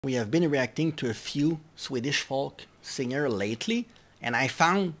We have been reacting to a few Swedish folk singer lately, and I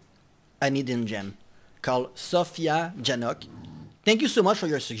found an hidden gem called SOFIA JANNOK. Thank you so much for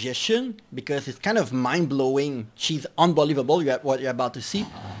your suggestion, because it's kind of mind-blowing. She's unbelievable, what you're about to see.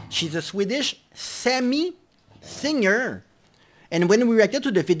 She's a Swedish SAMI singer. And when we reacted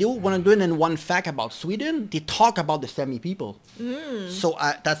to the video, 101 fact about Sweden, they talk about the SAMI people. So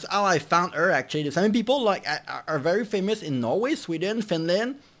that's how I found her, actually. The SAMI people are very famous in Norway, Sweden,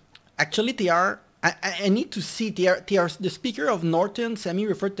 Finland. Actually, they are, I need to see, they are the speaker of Northern Sami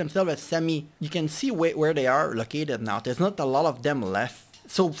refer to themselves as Sami. You can see where they are located now. There's not a lot of them left.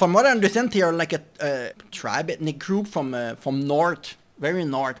 So from what I understand, they are like a tribe, ethnic group from north, very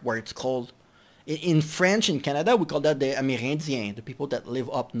north, where it's called. In French, in Canada, we call that the Amérindiens, the people that live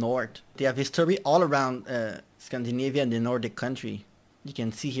up north. They have history all around Scandinavia and the Nordic country. You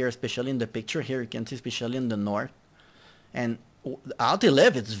can see here, especially in the picture here, you can see especially in the north. And how they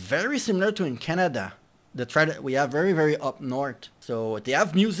live, it's very similar to in Canada. The tribe that we have very, very up north. So they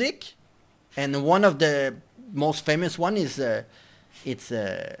have music, and one of the most famous one is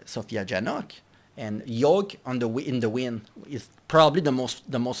SOFIA JANNOK, and Yoik in the Wind is probably the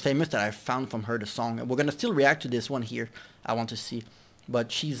most famous that I found from her, the song. And we're gonna still react to this one here. I want to see,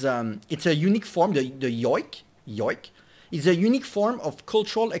 but she's it's a unique form. The Yoik is a unique form of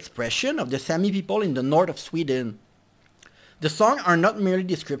cultural expression of the Sami people in the north of Sweden. The songs are not merely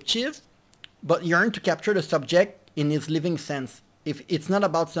descriptive, but yearn to capture the subject in its living sense. If it's not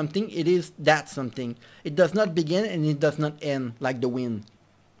about something, it is that something. It does not begin and it does not end, like the wind.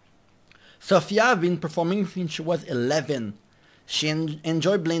 SOFIA has been performing since she was 11. She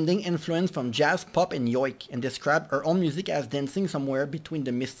enjoyed blending influence from jazz, pop, and yoik, and described her own music as dancing somewhere between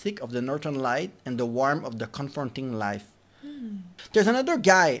the mystic of the northern light and the warmth of the confronting life. There's another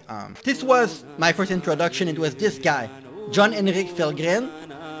guy. This was my first introduction. It was this guy, John Henrik Fjellgren.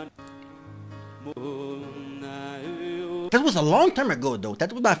 That was a long time ago, though.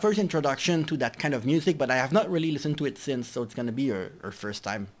 That was my first introduction to that kind of music, but I have not really listened to it since, so it's gonna be her first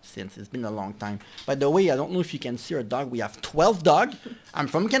time since. It's been a long time. By the way, I don't know if you can see our dog. We have 12 dogs. I'm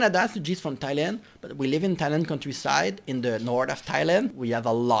from Canada, Sujaree's from Thailand, but we live in Thailand countryside in the north of Thailand. We have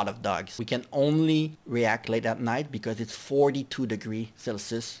a lot of dogs. We can only react late at night because it's 42 degrees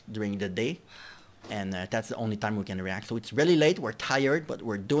Celsius during the day. And that's the only time we can react. So it's really late, we're tired, but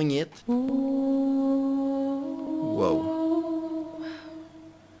we're doing it. Whoa.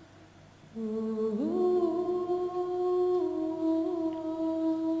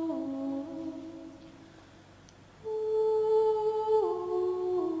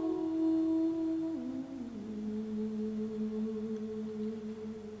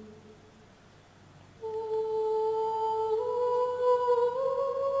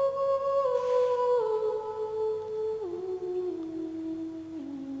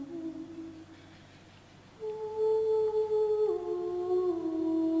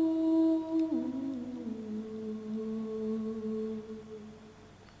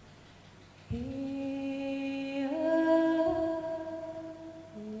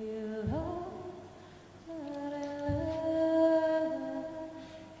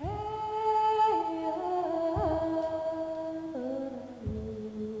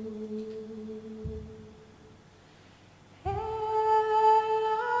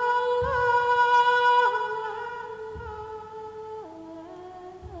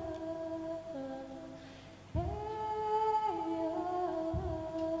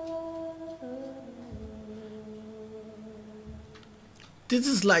 This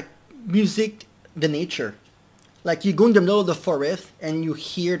is like music, the nature. Like you go in the middle of the forest and you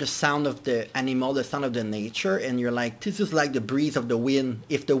hear the sound of the animal, the sound of the nature, and you're like, this is like the breeze of the wind,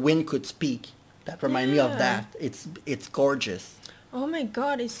 if the wind could speak. That reminds me of that. It's gorgeous. Oh my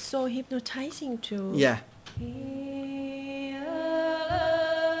god, it's so hypnotizing too. Yeah.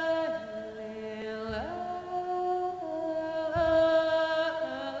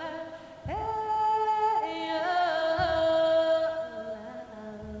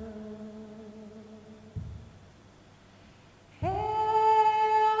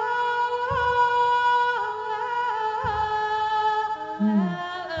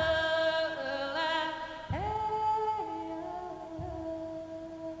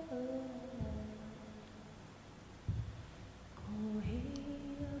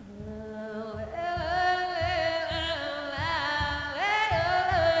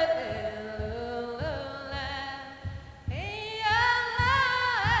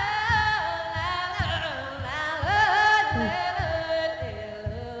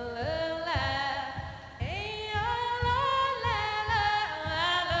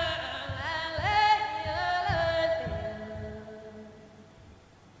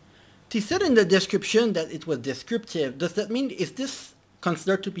 They said in the description that it was descriptive. Does that mean, is this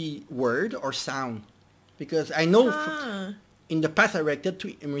considered to be word or sound? Because I know in the past I reacted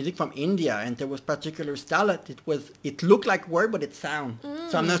to music from India, and there was particular style that it looked like word, but it's sound.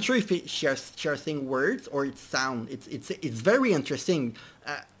 So I'm not sure if she are saying words or it's sound. It's very interesting.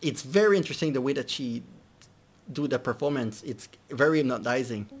 It's very interesting the way that she do the performance. It's very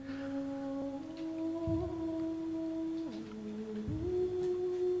hypnotizing.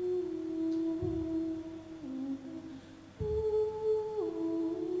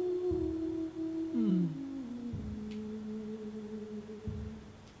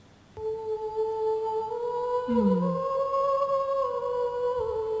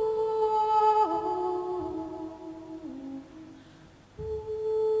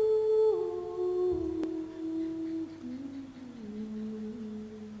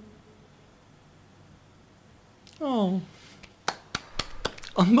 Oh,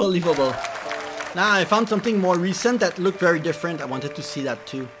 unbelievable. Now I found something more recent that looked very different. I wanted to see that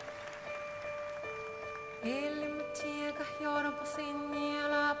too.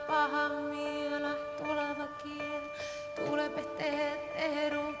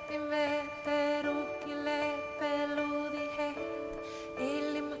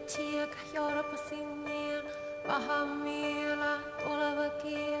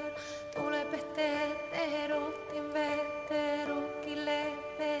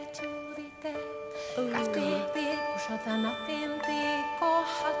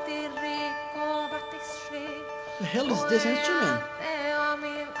 The hell is this instrument?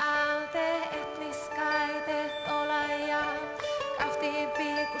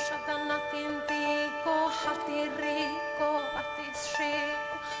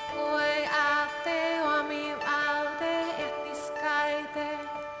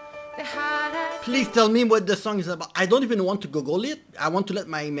 Please tell me what the song is about. I don't even want to Google it. I want to let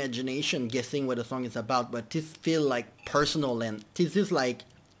my imagination guessing what the song is about, but this feels like personal, and this is like,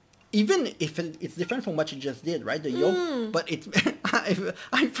 even if it's different from what you just did, right? The Yoik, but it's I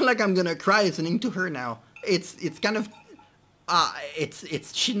feel like I'm gonna cry listening to her now. It's kind of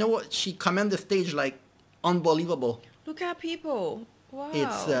she command the stage like unbelievable. Look at people. Wow.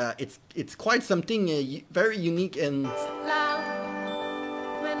 It's quite something very unique and.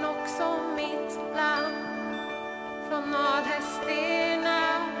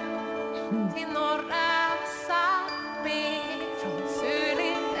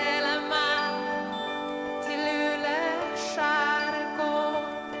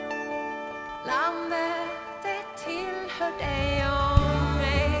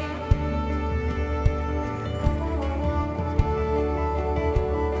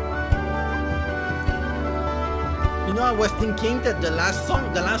 You know, I was thinking that the last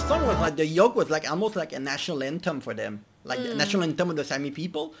song was like, the Yoik was like almost like a national anthem for them, like the national anthem of the Sami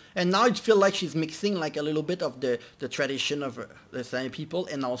people. And now it feels like she's mixing like a little bit of the tradition of the Sami people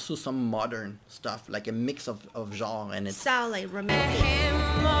and also some modern stuff, like a mix of genre. And it sound like romantic.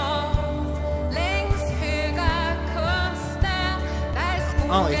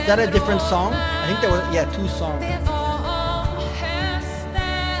 Oh, is that a different song? I think there were, two songs.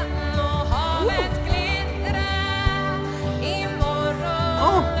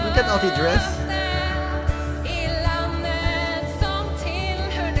 Oh, look at how they dress.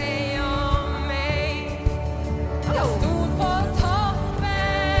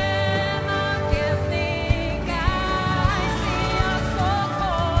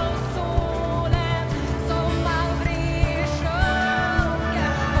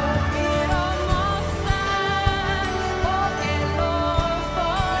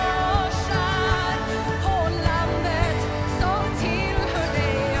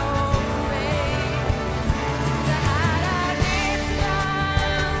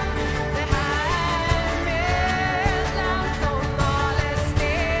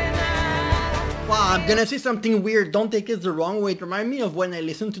 I'm gonna say something weird, don't take it the wrong way. It reminds me of when I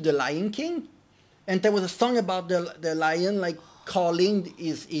listened to The Lion King, and there was a song about the lion like calling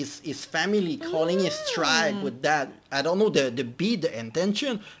his family, calling his tribe with that. I don't know the beat, the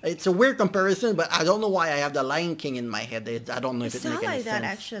intention. It's a weird comparison, but I don't know why I have The Lion King in my head. I don't know if it makes any like sense. that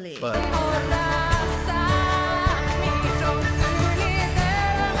actually. But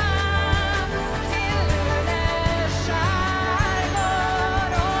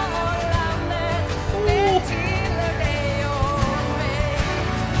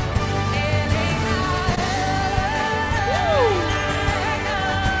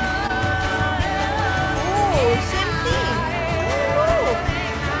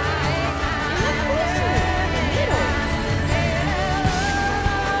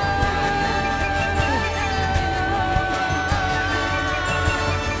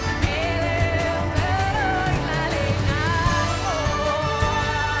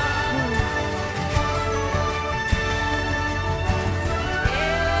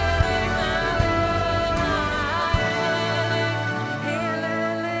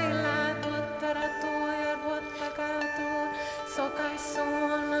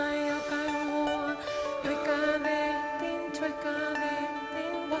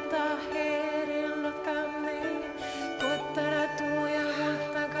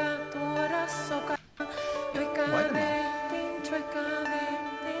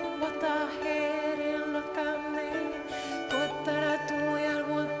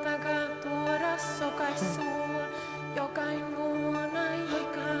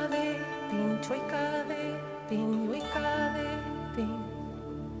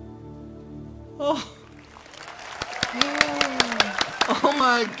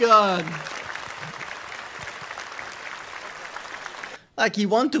my god. Like, you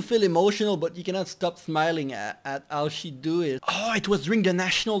want to feel emotional, but you cannot stop smiling at how she do it. Oh, it was during the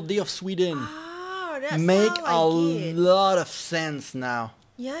National Day of Sweden. Oh, that Make sound a like it. lot of sense now.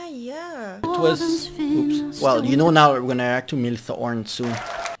 Yeah, yeah. It was... Oops. Well, you know now we're gonna act to Nisairoeng soon.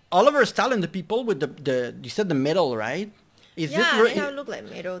 Oliver Stalin, the people with the you said the medal, right? Is Yeah, it they have look like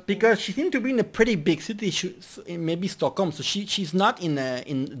metal thing. because she seemed to be in a pretty big city, maybe Stockholm. So she's not in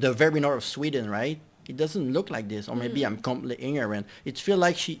the very north of Sweden, right? It doesn't look like this, or maybe I'm completely ignorant. It feels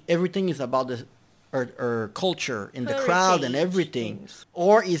like everything is about her culture in the crowd and Heritage everything. things.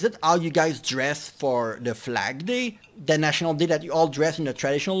 Or is it how you guys dress for the Flag Day, the National Day, that you all dress in a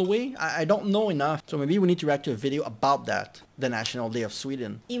traditional way? I don't know enough. So maybe we need to react to a video about that, the National Day of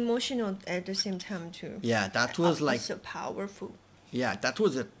Sweden. Emotional at the same time too. Yeah, that was like... so powerful. Yeah, that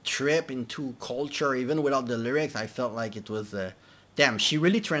was a trip into culture. Even without the lyrics, I felt like it was damn, she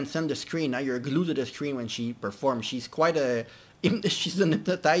really transcended the screen. Now you're glued to the screen when she performs. She's quite a... She's an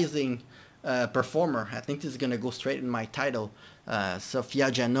hypnotizing performer. I think this is going to go straight in my title. SOFIA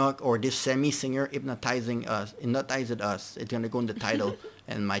JANNOK, or this SAMI singer hypnotized us. It's going to go in the title.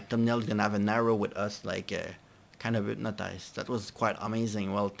 And my thumbnail is going to have an arrow with us, like... kind of hypnotized. That was quite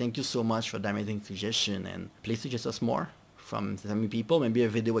amazing. Well, thank you so much for the amazing suggestion, and please suggest us more from Sami people, maybe a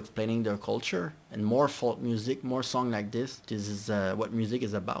video explaining their culture, and more folk music, more song like this. This is what music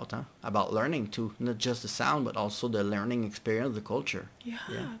is about, huh? About learning too, not just the sound, but also the learning experience, the culture.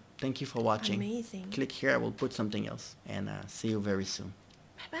 Yeah. Thank you for watching. Amazing. Click here, I will put something else, and see you very soon.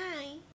 Bye bye.